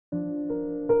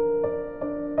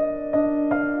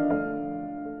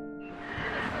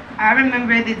I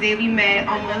remember the day we met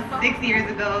almost 6 years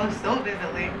ago so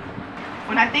vividly.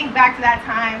 When I think back to that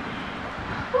time,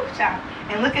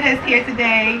 and look at us here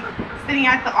today, sitting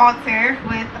at the altar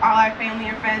with all our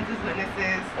family and friends as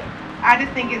witnesses, I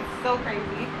just think it's so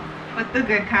crazy, but the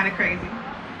good kind of crazy.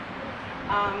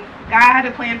 God had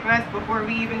a plan for us before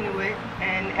we even knew it,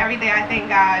 and every day I thank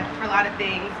God for a lot of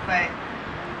things, but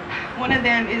one of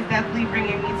them is definitely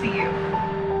bringing me to you.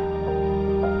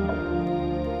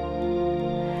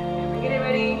 Getting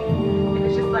ready, and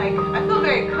it's just like, I feel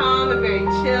very calm and very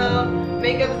chill.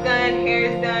 Makeup's done,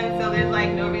 hair's done, so there's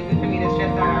like no reason for me to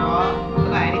stress out at all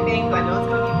about anything, so I know it's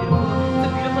gonna be beautiful. It's a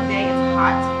beautiful day, it's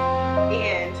hot,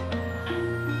 and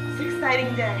it's an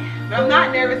exciting day. But I'm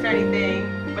not nervous or anything,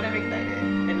 but I'm excited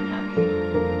and I'm happy.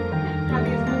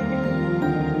 Happy as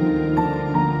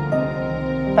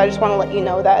fuck. I just want to let you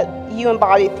know that you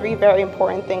embody 3 very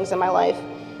important things in my life.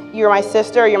 You're my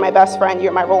sister, you're my best friend,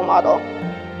 you're my role model.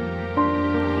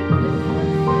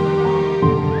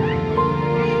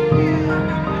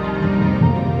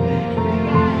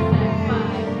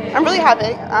 I'm really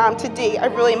happy to date. I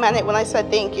really meant it when I said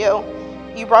thank you.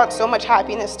 You brought so much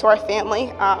happiness to our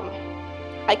family.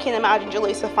 I can't imagine,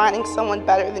 Jaleesa, finding someone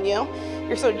better than you.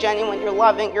 You're so genuine, you're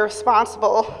loving, you're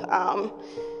responsible.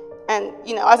 And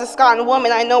you know, as a Scotland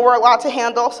woman, I know we're a lot to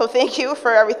handle, so thank you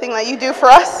for everything that you do for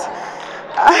us.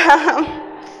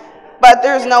 But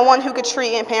there's no one who could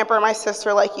treat and pamper my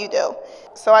sister like you do.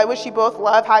 So I wish you both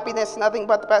love, happiness, nothing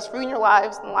but the best for you in your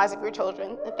lives and the lives of your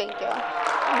children. And thank you.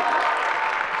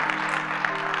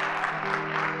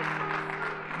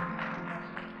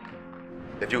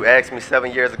 If you asked me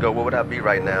 7 years ago, what would I be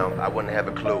right now? I wouldn't have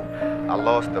a clue. I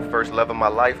lost the first love of my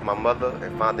life, my mother,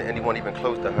 and finding anyone even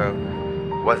close to her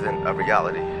wasn't a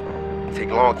reality. It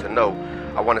took long to know.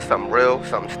 I wanted something real,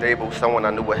 something stable, someone I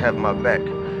knew would have my back,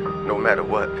 no matter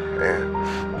what. And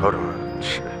hold on.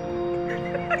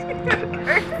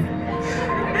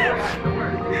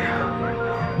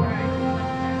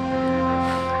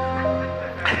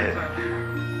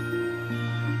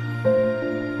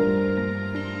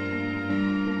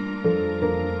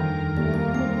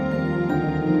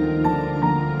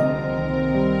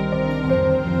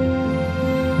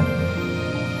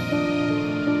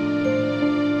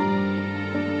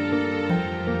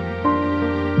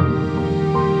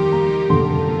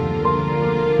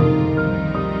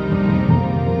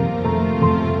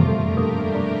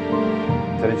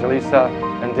 Jaleesa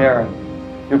and Darren,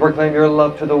 you proclaim your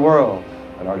love to the world,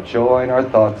 and our joy and our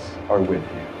thoughts are with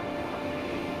you.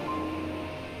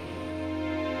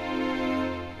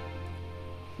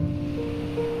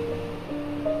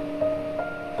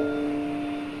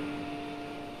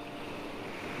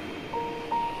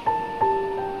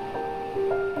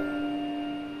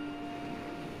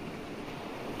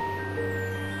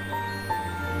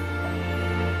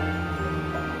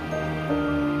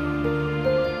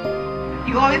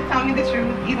 You always tell me the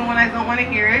truth, even when I don't want to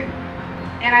hear it.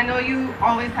 And I know you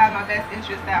always have my best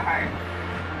interest at heart.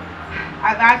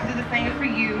 I vow to do the same for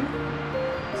you,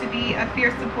 to be a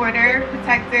fierce supporter,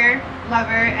 protector,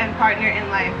 lover, and partner in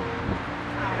life.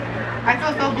 I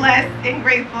feel so blessed and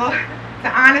grateful to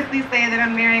honestly say that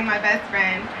I'm marrying my best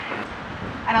friend.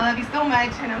 And I love you so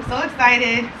much, and I'm so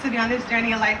excited to be on this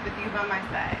journey of life with you by my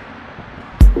side.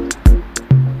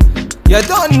 You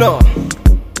don't know.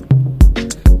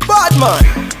 Bad man.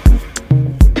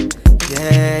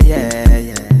 Yeah.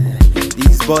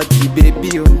 His body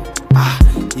baby oh.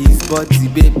 His body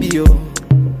baby oh.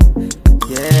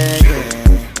 Yeah.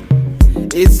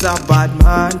 It's a bad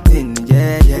man thing,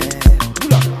 yeah.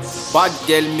 Bad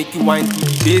girl make you wine to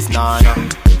the bass, nah.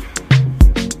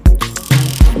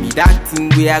 Give me that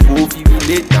thing where I go feel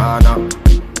late, nah.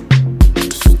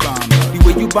 The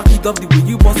way you back it up, the way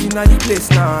you bust in the place,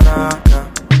 nah.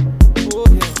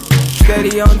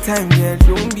 Steady on time, yeah,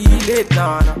 don't be late,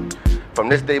 nah. From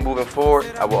this day moving forward,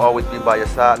 I will always be by your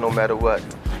side no matter what.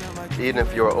 Even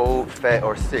if you're old, fat,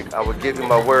 or sick, I will give you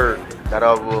my word that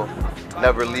I will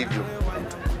never leave you.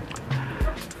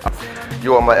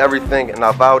 You are my everything, and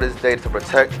I vow this day to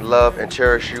protect, love, and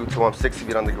cherish you till I'm 6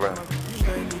 feet underground.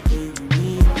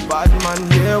 Bad man,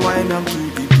 yeah, wine up to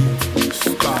the beat.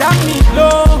 That me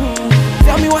low.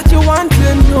 Tell me what you want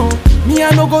to know. Me,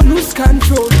 I no go lose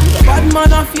control. Bad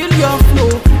man, I feel your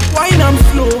flow. Wine I'm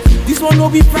slow. This one no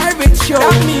be private show.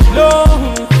 That me low.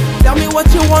 Tell me what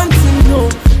you want to know.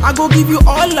 I go give you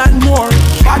all and more.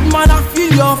 Bad man, I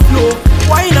feel your flow.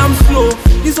 Wine I'm slow.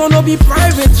 This one no be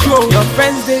private show. Your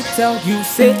friends they tell you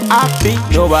say I be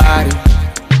nobody.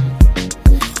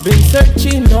 Been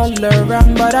searching all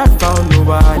around but I found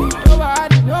nobody.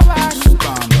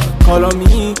 Call on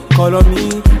me all of me.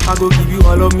 I go give you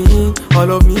all of me,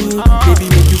 all of me. Baby,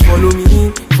 make you follow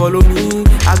me, follow me.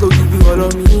 I go give you all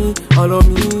of me, all of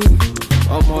me.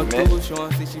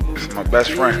 This is my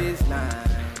best friend.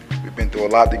 We've been through a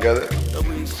lot together.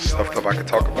 Stuff I can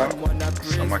talk about,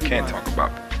 some I can't talk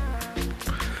about.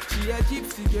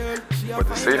 But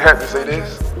to say that, to say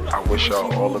this, I wish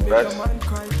y'all all the best.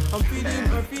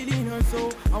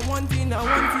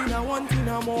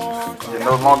 You're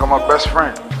no longer my best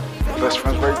friend. My best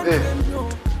friend's right there. And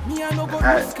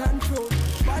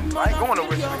I ain't going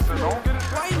nowhere, so don't get it.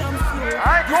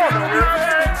 I ain't going nowhere.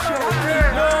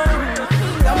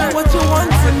 Tell me what you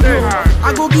want to know.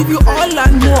 I go give you all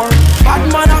and more. Bad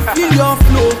man, I feel your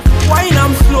flow. Wine,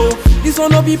 I'm slow. This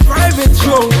one will be private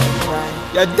show.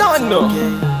 You don't know.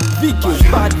 Vicky's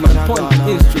bad man, point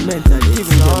instrumental,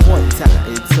 giving them one time.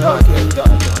 It's okay.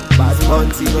 Bad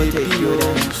man, see what they do.